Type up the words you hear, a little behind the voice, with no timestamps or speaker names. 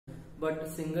but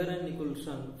Singer and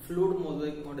Nicolson fluid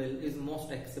mosaic model is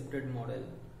most accepted model.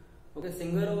 Okay,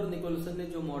 Singer और Nicolson ने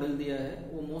जो model दिया है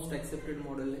वो मोस्ट एक्सेप्टेड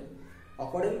मॉडल है.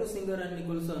 According to singer and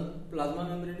Nicolson, plasma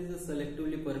membrane is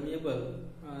selectively permeable.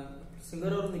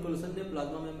 Singer और Nicolson ने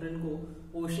plasma membrane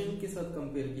को ओशन के साथ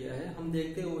कंपेयर किया है. हम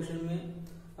देखते हैं ओशन में,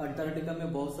 अंटार्कटिका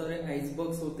में बहुत सारे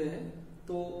आइसबर्ग्स होते हैं.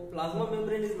 तो plasma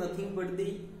membrane is nothing but the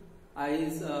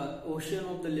ice ocean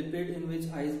of the lipid in which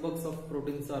icebergs of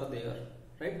proteins are there,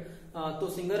 right. तो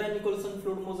singer and Nicolson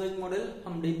fluid mosaic model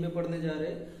हम डीप में पढ़ने जा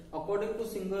रहे हैं. According to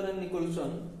singer and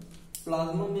Nicolson,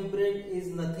 plasma membrane is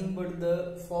nothing but the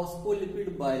phospholipid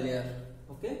bilayer.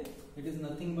 Okay, it is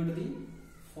nothing but the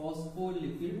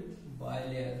phospholipid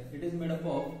bilayer. It is made up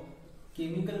of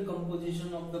chemical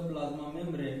composition of the plasma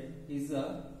membrane is a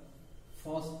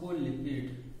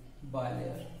phospholipid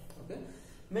bilayer. Okay,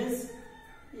 means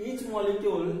each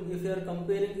molecule, if you are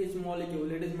comparing each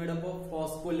molecule, it is made up of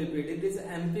phospholipid. It is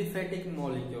amphipathic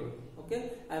molecule. Okay,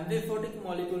 amphipathic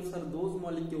molecules are those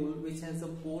molecules which has a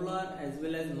polar as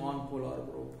well as non-polar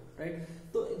group, right.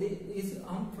 तो इस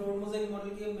हम fluid mosaic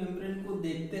model के membrane को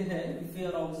देखते हैं. If you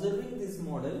are observing this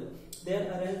model, they are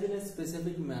arranged in a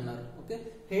specific manner. Okay,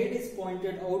 head is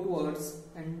pointed outwards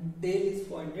and tail is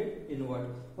pointed inward.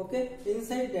 Okay,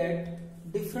 inside that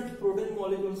different protein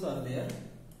molecules are there.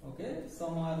 Okay,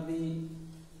 some are the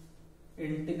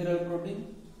integral protein.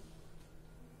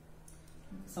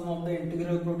 Some of the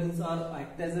integral proteins are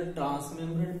act as a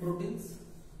transmembrane proteins.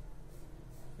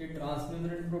 ये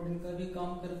transmembrane protein का भी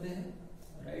काम करते हैं,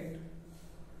 right?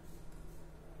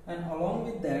 And along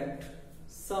with that,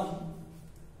 some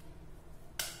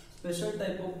special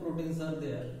type of proteins are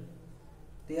there.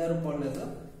 They are called as a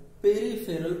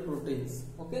peripheral proteins.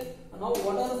 Okay. Now,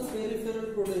 what are the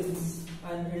peripheral proteins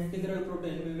and integral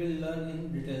protein? We will learn in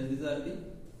detail. These are the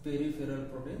peripheral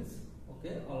proteins.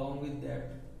 Okay. Along with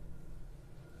that,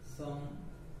 some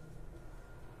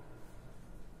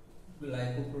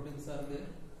glycoproteins are there.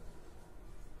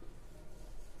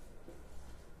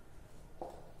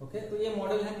 Okay, तो ये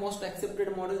model है most accepted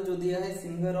model जो दिया है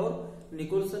singer और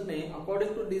Nicolson ने.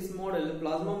 According to this model,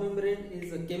 plasma membrane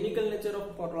is a chemical nature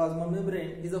of plasma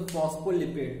membrane is a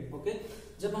phospholipid. Okay,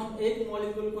 जब हम एक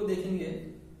मॉलिक्यूल को देखेंगे,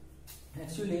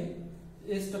 एक्चुअली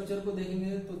इस स्ट्रक्चर को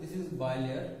देखेंगे तो this is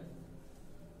bilayer,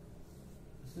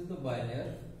 this is the bilayer,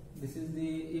 this is the,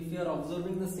 if you are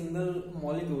observing the single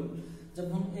molecule, जब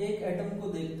हम एक एटम को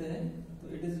देखते हैं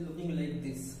तो it is looking like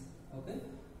this. Okay,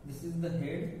 this is the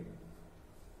head.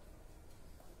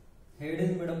 Head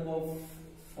is made up of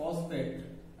phosphate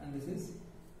and this is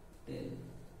tail.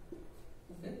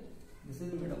 Okay, this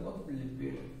is made up of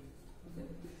lipid. Okay,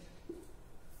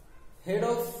 head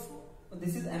of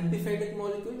this is amphipathic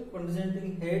molecule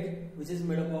representing head which is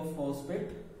made up of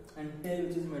phosphate and tail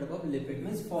which is made up of lipid.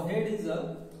 Means for head is a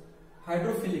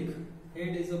hydrophilic,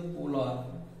 head is a polar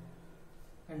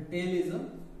and tail is a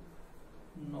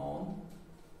non-polar,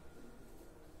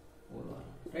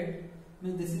 right?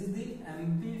 Means this is the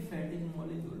amphipathic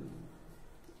molecule.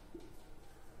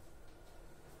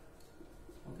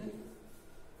 Okay.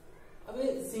 अबे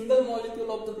single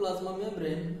molecule of the plasma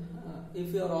membrane,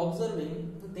 if you are observing,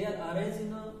 they are arranged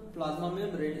in a plasma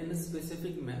membrane in a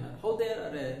specific manner. How they are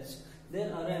arranged? They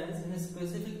are arranged in a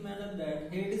specific manner that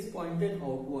head is pointed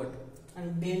outward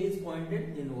and tail is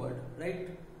pointed inward, right?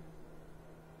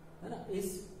 है ना? इस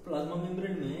plasma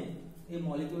membrane में ये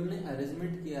molecule ने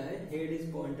arrangement किया है, head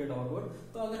is pointed outward.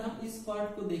 तो अगर हम इस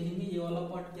पार्ट को देखेंगे, ये वाला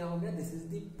पार्ट क्या हो गया, this is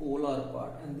the polar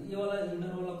part and ये वाला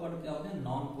इनर वाला पार्ट क्या हो गया,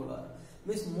 non polar.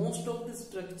 Means most of the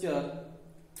structure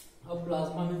of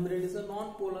plasma membrane is a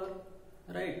non polar,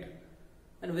 right,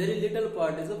 and very little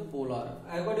part is a polar.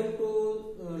 According to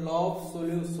law of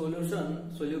solution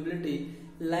solubility,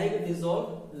 like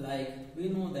dissolve like, we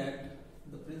know that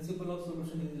the principle of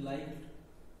solution is like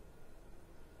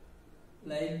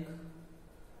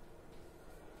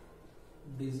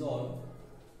dissolve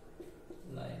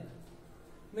like.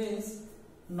 Means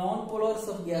non-polars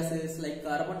of gases like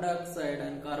carbon dioxide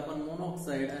and carbon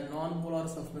monoxide and non-polar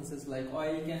substances like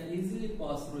oil can easily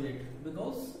pass through it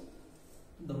because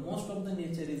the most of the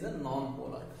nature is a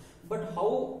non-polar. But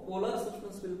how polar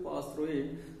substance will pass through it?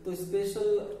 So special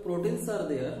proteins are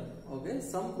there. Okay,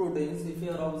 some proteins, if you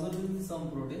are observing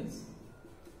some proteins,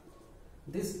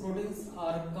 these proteins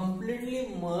are completely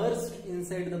merged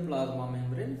inside the plasma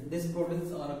membrane. These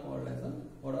proteins are called as a,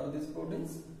 what are these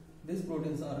proteins? These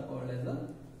proteins are called as a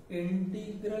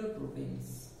integral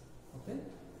proteins. Okay,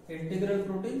 integral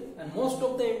protein, and most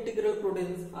of the integral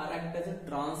proteins are act as a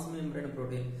transmembrane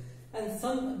protein, and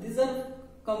some, these are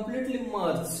completely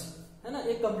merged. है ना,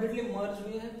 ये completely मर्ज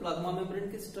हुई है plasma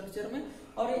membrane के structure में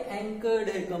और ये anchored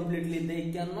है completely. They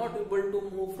can not able to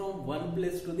move from one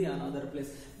place to the another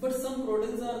place. But some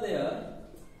proteins are there,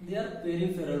 they are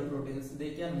peripheral proteins, they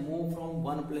can move from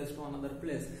one place to another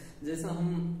place. जैसा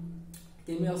हम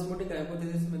केमियोस्मोटिक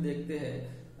hypothesis में देखते हैं,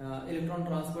 electron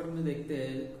transport में देखते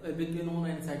हैं, एबिक्विनोन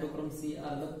and cytochrome C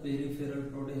R the peripheral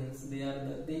proteins.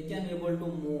 They can able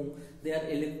to move, they are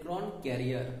electron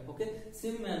carrier. Okay,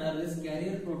 same manner these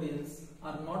carrier proteins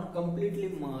are not completely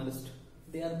merged,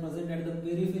 they are present at the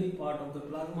periphery part of the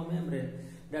plasma membrane.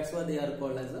 That's why they are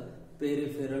called as a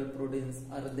peripheral proteins,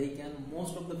 or they can,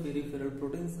 most of the peripheral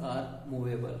proteins are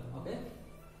movable. Okay,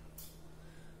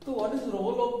 so what is the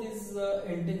role of these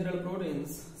integral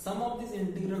proteins? Some of these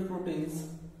integral proteins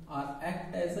are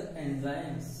act as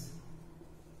enzymes.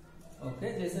 Okay,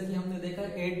 जैसा कि हमने देखा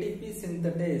ATP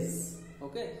synthetase.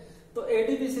 Okay, तो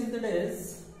ATP synthetase,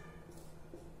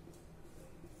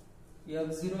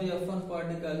 F0 F1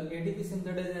 particle ATP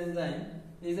synthetase enzyme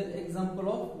is an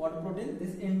example of what protein?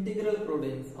 This integral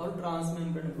proteins or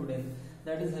transmembrane protein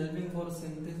that is helping for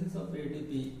synthesis of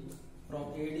ATP from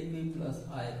ADP plus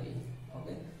IP.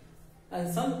 Okay,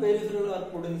 and some peripheral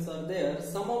proteins are there.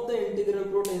 Some of the integral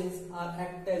proteins are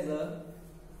act as a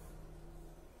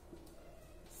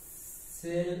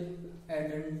cell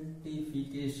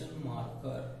identification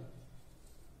marker.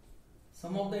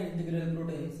 Some of the integral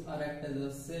proteins are act as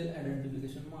a cell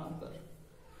identification marker.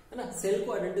 है ना, cell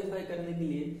को identify करने के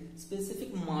लिए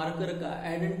specific marker का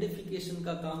identification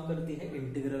का काम करती है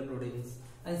integral proteins.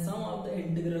 And some of the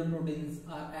integral proteins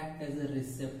are act as a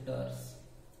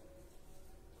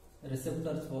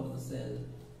receptors for the cell.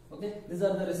 Okay, these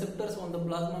are the receptors on the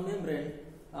plasma membrane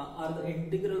are the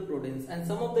integral proteins, and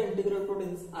some of the integral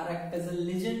proteins are act as a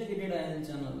ligand gated ion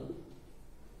channel.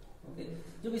 Okay,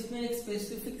 जब इसमें एक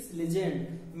specific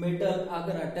legend metal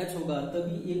अगर attach होगा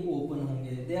तभी ये open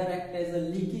होंगे. They are act as a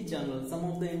leaky channel. Some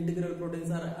of the integral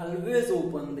proteins are always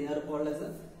open, they are called as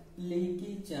a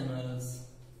leaky channels.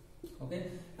 Okay,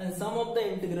 and some of the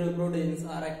integral proteins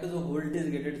are act as a voltage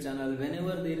gated channel.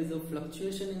 Whenever there is a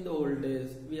fluctuation in the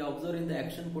voltage, we observe in the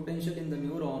action potential in the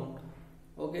neuron.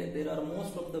 Okay, there are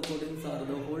most of the proteins are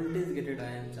the voltage gated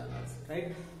ion channels,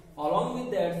 right? Along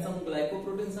with that, some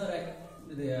glycoproteins are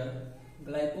there.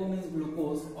 Glyco means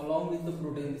glucose along with the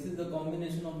protein. This is the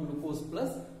combination of glucose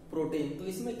plus protein. तो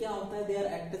इसमें क्या होता है? They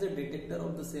are act as a detector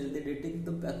of the cell. They detect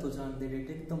the pathogen. They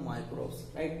detect the microbes,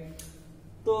 right?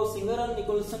 तो singer और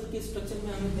Nicholson की structure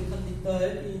में हमें दिखता है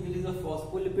कि there is a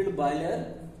phospholipid bilayer,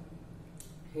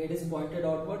 head is pointed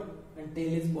outward and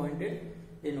tail is pointed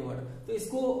inward. तो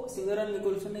इसको सिंगर और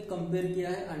निकोल्सन ने कंपेयर किया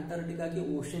है अंटार्कटिका के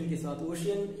ओशियन के साथ.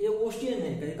 ओशियन, ये ओशियन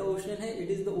है, कहीं का ओशियन है?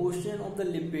 It is the ocean of the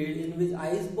lipid in which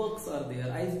icebergs are there,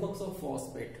 icebergs of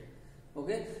phosphate.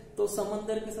 Okay, तो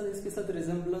समंदर के साथ इसके साथ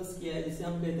रिजेम्बलेंस किया है, जिसे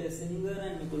हम कहते हैं singer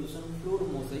and Nicholson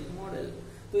fluid mosaic model.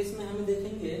 तो इसमें हम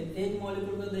देखेंगे एक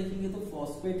मॉलिक्यूल का देखेंगे तो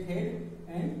phosphate head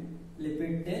and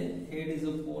lipid tell. Head is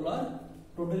a polar,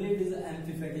 totally it is an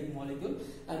amphipathic molecule.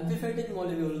 Amphipathic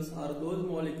molecules are those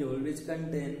molecules which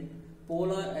contain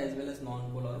polar as well as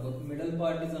non-polar. The middle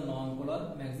part is a non-polar,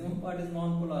 maximum part is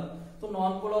non-polar. So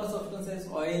non-polar substances,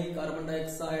 oil, carbon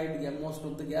dioxide, most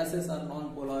of the gases are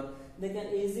non-polar. They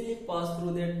can easily pass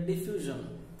through their diffusion.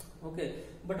 Okay,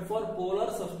 but for polar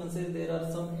substances there are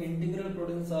some integral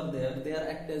proteins are there. They are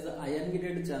act as ion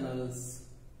gated channels,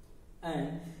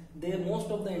 and most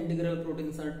of the integral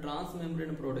proteins are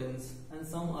transmembrane proteins, and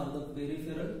some are the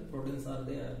peripheral proteins are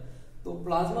there. So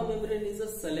plasma membrane is a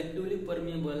selectively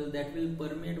permeable that will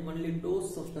permeate only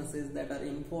those substances that are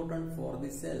important for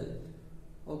the cell.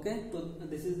 Okay, so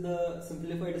this is the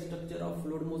simplified structure of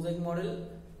fluid mosaic model.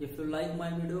 If you like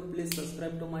my video, please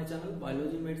subscribe to my channel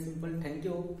Biology Made Simple. Thank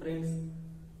you friends.